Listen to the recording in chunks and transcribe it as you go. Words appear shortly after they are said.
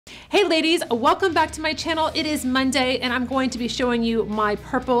Hey ladies, welcome back to my channel. It is Monday and I'm going to be showing you my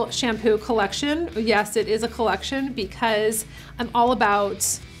purple shampoo collection. Yes, it is a collection because I'm all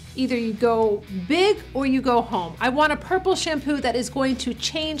about either you go big or you go home. I want a purple shampoo that is going to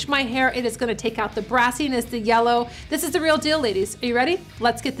change my hair. It is going to take out the brassiness, the yellow. This is the real deal, ladies. Are you ready?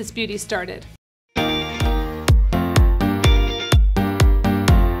 Let's get this beauty started.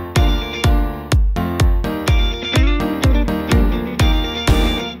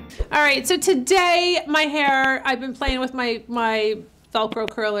 All right, so today my hair, I've been playing with my Velcro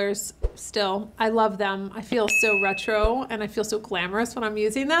curlers still. I love them. I feel so retro and I feel so glamorous when I'm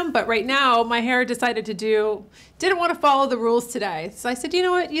using them. But right now my hair decided didn't want to follow the rules today. So I said, you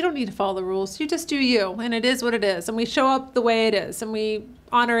know what? You don't need to follow the rules. You just do you. And it is what it is. And we show up the way it is and we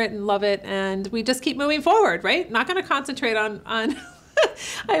honor it and love it. And we just keep moving forward, right? Not going to concentrate on I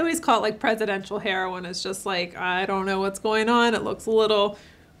always call it like presidential hair when it's just like, I don't know what's going on. It looks a little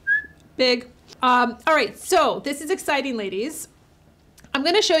big. All right, so this is exciting, ladies. I'm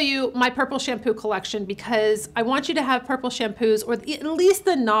going to show you my purple shampoo collection because I want you to have purple shampoos or at least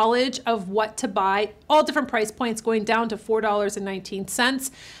the knowledge of what to buy, all different price points going down to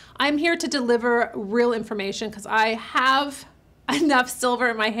 $4.19. I'm here to deliver real information because I have enough silver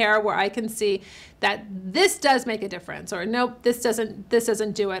in my hair where I can see that this does make a difference, or nope, this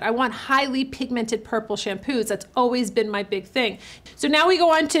doesn't do it. I want highly pigmented purple shampoos. That's always been my big thing. So now we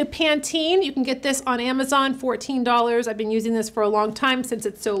go on to Pantene. You can get this on Amazon, $14. I've been using this for a long time since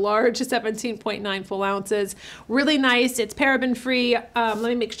it's so large, 17.9 full ounces. Really nice. It's paraben free. Let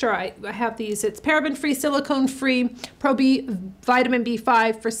me make sure I have these. It's paraben free, silicone free, vitamin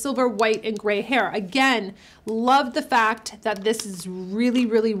B5 for silver, white, and gray hair. Again, love the fact that this is really,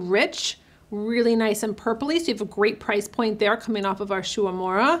 really rich, really nice and purpley. So you have a great price point there coming off of our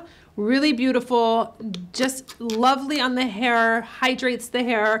Shuamora. Really beautiful, just lovely on the hair, hydrates the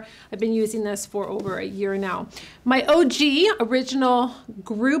hair. I've been using this for over a year now. My OG, original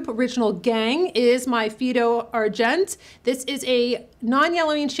group, original gang is my Fido Argent. This is a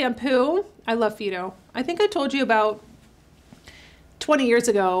non-yellowing shampoo. I love Fido. I think I told you about 20 years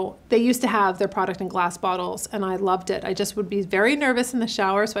ago, they used to have their product in glass bottles and I loved it. I just would be very nervous in the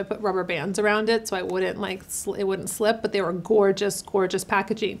shower, so I put rubber bands around it so it wouldn't slip, but they were gorgeous, gorgeous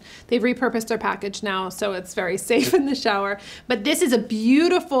packaging. They've repurposed their package now, so it's very safe in the shower. But this is a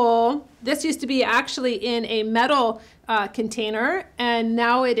beautiful, this used to be actually in a metal container and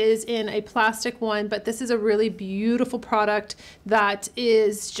now it is in a plastic one, but this is a really beautiful product that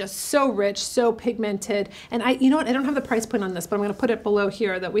is just so rich, so pigmented. And you know what, I don't have the price point on this, but I'm going to put it below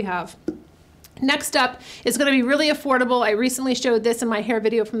here that we have. Next up is going to be really affordable. I recently showed this in my hair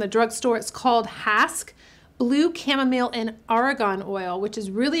video from the drugstore. It's called Hask Blue Chamomile and Argan Oil, which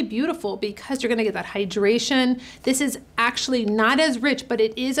is really beautiful because you're going to get that hydration. This is actually not as rich, but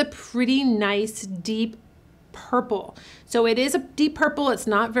it is a pretty nice deep purple. So it is a deep purple. It's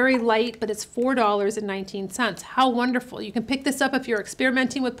not very light, but it's $4.19. How wonderful. You can pick this up if you're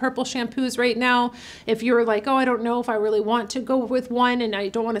experimenting with purple shampoos right now. If you're like, oh, I don't know if I really want to go with one and I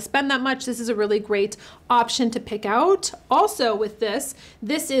don't want to spend that much, this is a really great option to pick out. Also with this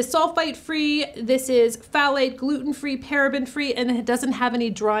is sulfite free, this is phthalate, gluten free, paraben free, and it doesn't have any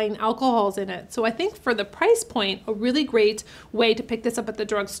drying alcohols in it. So I think for the price point, a really great way to pick this up at the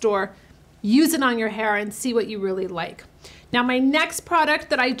drugstore. Use it on your hair and see what you really like. Now my next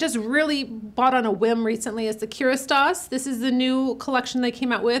product that I just really bought on a whim recently is the Kerastase. This is the new collection they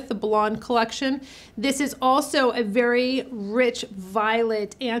came out with, the Blonde collection. This is also a very rich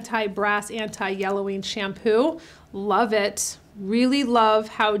violet anti-brass, anti-yellowing shampoo. Love it. Really love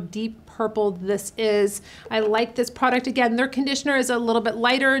how deep purple this is. I like this product. Again, their conditioner is a little bit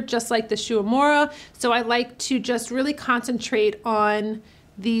lighter, just like the Shuamora. So I like to just really concentrate on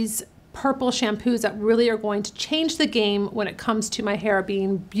these purple shampoos that really are going to change the game when it comes to my hair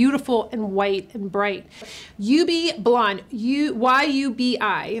being beautiful and white and bright. UB Blonde,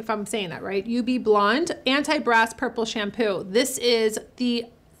 Y-U-B-I, if I'm saying that right, UB Blonde Anti-Brass Purple Shampoo. This is the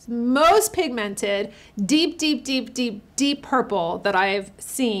most pigmented, deep purple that I've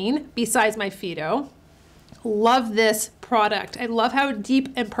seen besides my Fido. Love this product. I love how deep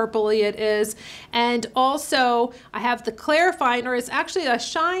and purpley it is. And also I have the clarifying, or it's actually a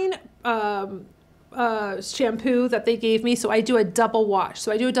shine shampoo that they gave me. So I do a double wash.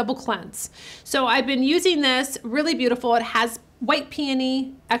 So I do a double cleanse. So I've been using this, really beautiful. It has white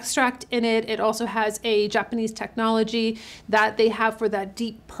peony extract in it. It also has a Japanese technology that they have for that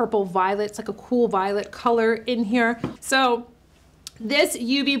deep purple violet. It's like a cool violet color in here. So this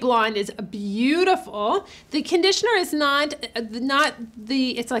UV Blonde is beautiful. The conditioner is not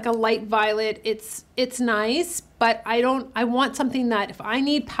it's like a light violet. It's nice, but I want something that if I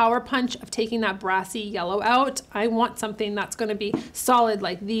need power punch of taking that brassy yellow out, I want something that's going to be solid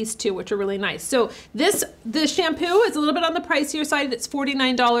like these two, which are really nice. So the shampoo is a little bit on the pricier side. It's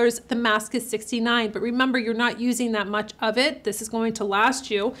 $49. The mask is $69, but remember, you're not using that much of it. This is going to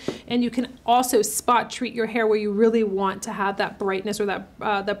last you, and you can also spot treat your hair where you really want to have that brightness or that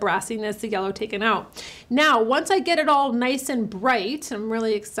the brassiness, the yellow taken out. Now, once I get it all nice and bright, I'm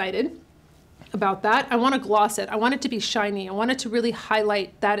really excited about that. I want to gloss it. I want it to be shiny. I want it to really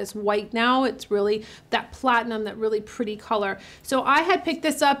highlight that it's white now. It's really that platinum, that really pretty color. So I had picked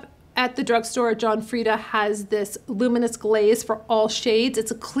this up at the drugstore. John Frieda has this luminous glaze for all shades.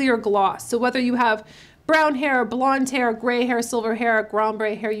 It's a clear gloss. So whether you have brown hair, blonde hair, gray hair, silver hair,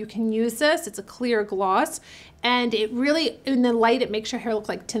 ombre hair, you can use this. It's a clear gloss. And it really, in the light, it makes your hair look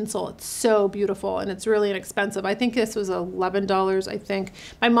like tinsel. It's so beautiful, and it's really inexpensive. I think this was $11, I think.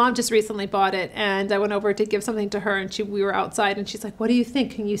 My mom just recently bought it, and I went over to give something to her, and we were outside, and she's like, what do you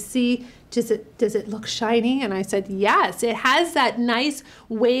think? Can you see, does it look shiny? And I said, yes. It has that nice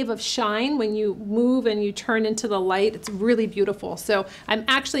wave of shine when you move and you turn into the light. It's really beautiful. So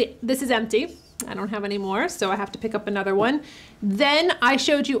this is empty. I don't have any more, so I have to pick up another one. Then I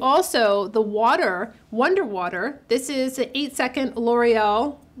showed you also the Wonder Water. This is an 8-second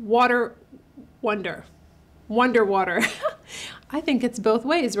L'Oreal Water Wonder Water. I think it's both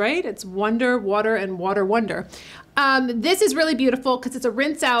ways, right? It's Wonder Water and Water Wonder. This is really beautiful because it's a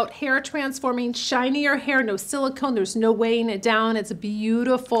rinse out, hair transforming, shinier hair, no silicone. There's no weighing it down. It's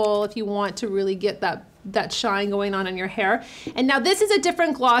beautiful if you want to really get that shine going on in your hair. And now this is a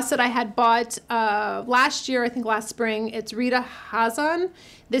different gloss that I had bought last year, I think last spring. It's Rita Hazan.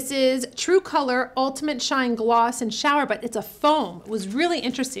 This is True Color Ultimate Shine Gloss and Shower, but it's a foam. It was really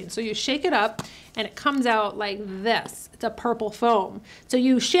interesting. So you shake it up and it comes out like this. It's a purple foam. So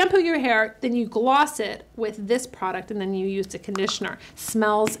you shampoo your hair, then you gloss it with this product, and then you use the conditioner.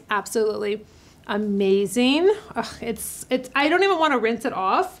 Smells absolutely amazing. Ugh, I don't even want to rinse it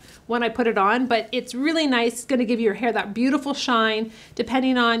off when I put it on, but it's really nice. It's going to give your hair that beautiful shine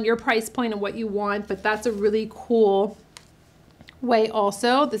depending on your price point and what you want, but that's a really cool way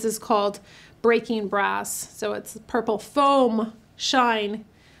also. This is called Breaking Brass. So it's purple foam shine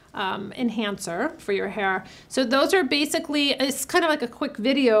enhancer for your hair. So those are basically, it's kind of like a quick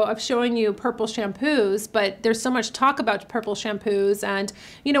video of showing you purple shampoos, but there's so much talk about purple shampoos, and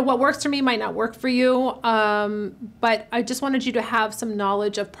you know, what works for me might not work for you. But I just wanted you to have some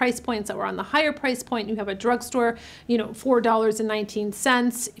knowledge of price points that were on the higher price point. You have a drugstore, you know,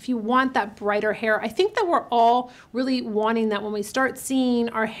 $4.19. If you want that brighter hair, I think that we're all really wanting that when we start seeing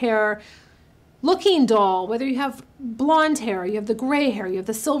our hair looking dull, whether you have blonde hair, you have the gray hair, you have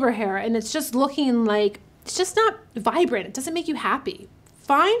the silver hair, and it's just looking like, it's just not vibrant. It doesn't make you happy.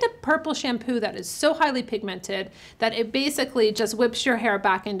 Find a purple shampoo that is so highly pigmented that it basically just whips your hair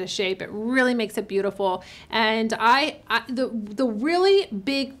back into shape. It really makes it beautiful. And the really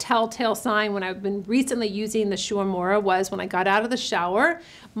big telltale sign when I've been recently using the Shuamura was when I got out of the shower,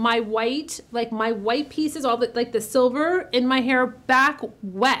 my white pieces, all the, like the silver in my hair back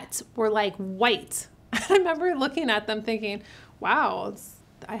wet, were like white. I remember looking at them thinking, wow,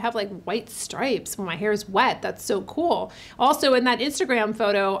 I have like white stripes when my hair is wet. That's so cool. Also in that Instagram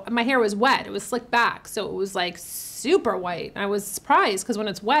photo, my hair was wet. It was slicked back. So it was like super white. I was surprised because when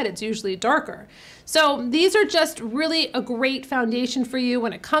it's wet, it's usually darker. So these are just really a great foundation for you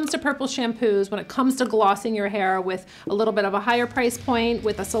when it comes to purple shampoos, when it comes to glossing your hair with a little bit of a higher price point,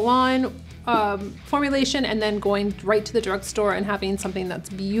 with a salon formulation, and then going right to the drugstore and having something that's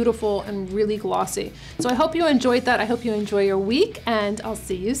beautiful and really glossy. So I hope you enjoyed that. I hope you enjoy your week, and I'll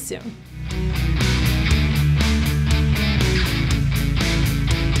see you soon.